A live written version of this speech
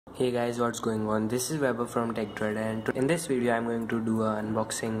Hey guys, what's going on? This is Weber from TechDread, and in this video I'm going to do an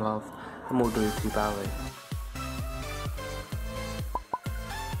unboxing of a Moto E3 Power.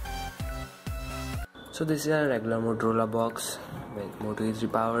 So this is a regular Motorola box with Moto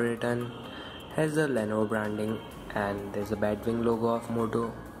E3 Power written, has the Lenovo branding, and there's a Batwing logo of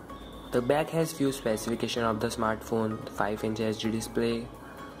Moto. The back has few specifications of the smartphone: 5-inch HD display,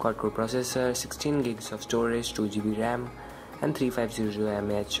 quad-core processor, 16 gigs of storage, 2 GB RAM, and 3500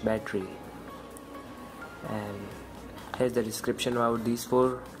 mAh battery. And here's the description about these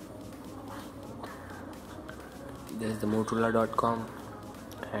four. There's the Motorola.com,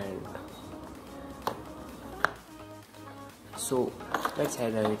 and so let's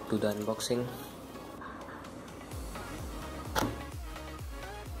head right to the unboxing.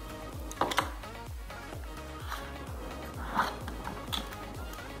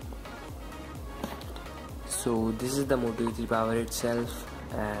 So this is the Moto E3 Power itself,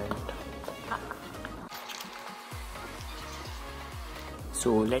 and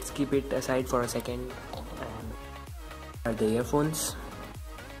so let's keep it aside for a second. And are the earphones,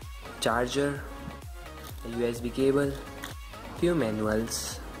 charger, a USB cable, few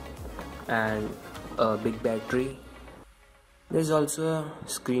manuals, and a big battery. There's also a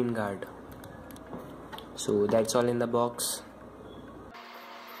screen guard. So that's all in the box.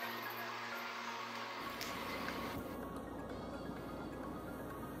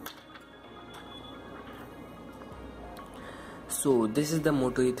 So this is the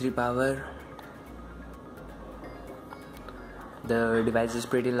Moto E3 Power. The device is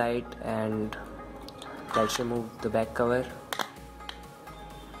pretty light, and let's remove the back cover.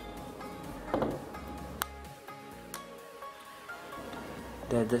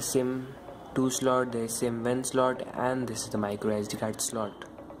 There's the SIM 2 slot, there's SIM 1 slot, and this is the micro SD card slot.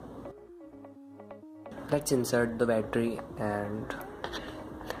 Let's insert the battery, and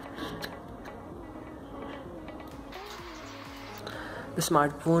the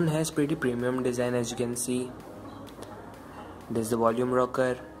smartphone has pretty premium design, as you can see. There's the volume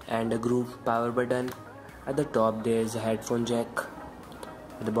rocker and a groove power button. At the top there's a headphone jack.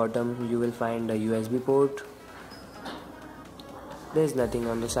 At the bottom you will find a USB port. There's nothing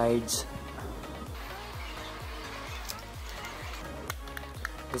on the sides.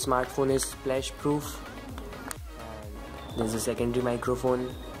 The smartphone is splash proof. And there's a secondary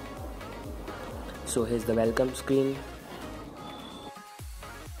microphone. So here's the welcome screen.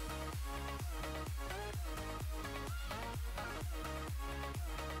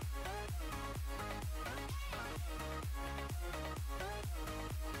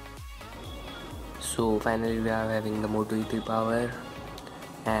 So finally we are having the Moto E3 Power,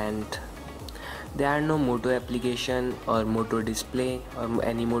 and there are no Moto application or Moto display or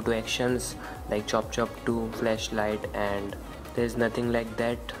any Moto actions like chop 2 flashlight, and there's nothing like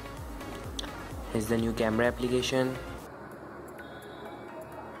that. Here's the new camera application.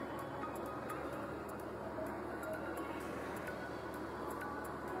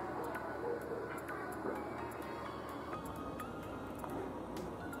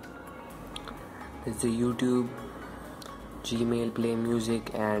 There's the YouTube, Gmail, Play Music,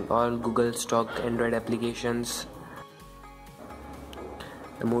 and all Google stock Android applications.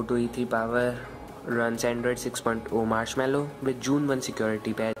 The Moto E3 Power runs Android 6.0 Marshmallow with June 1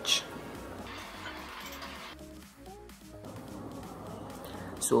 security patch.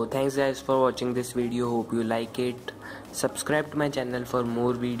 So thanks guys for watching this video. Hope you like it. Subscribe to my channel for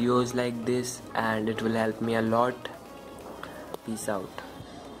more videos like this, and it will help me a lot. Peace out.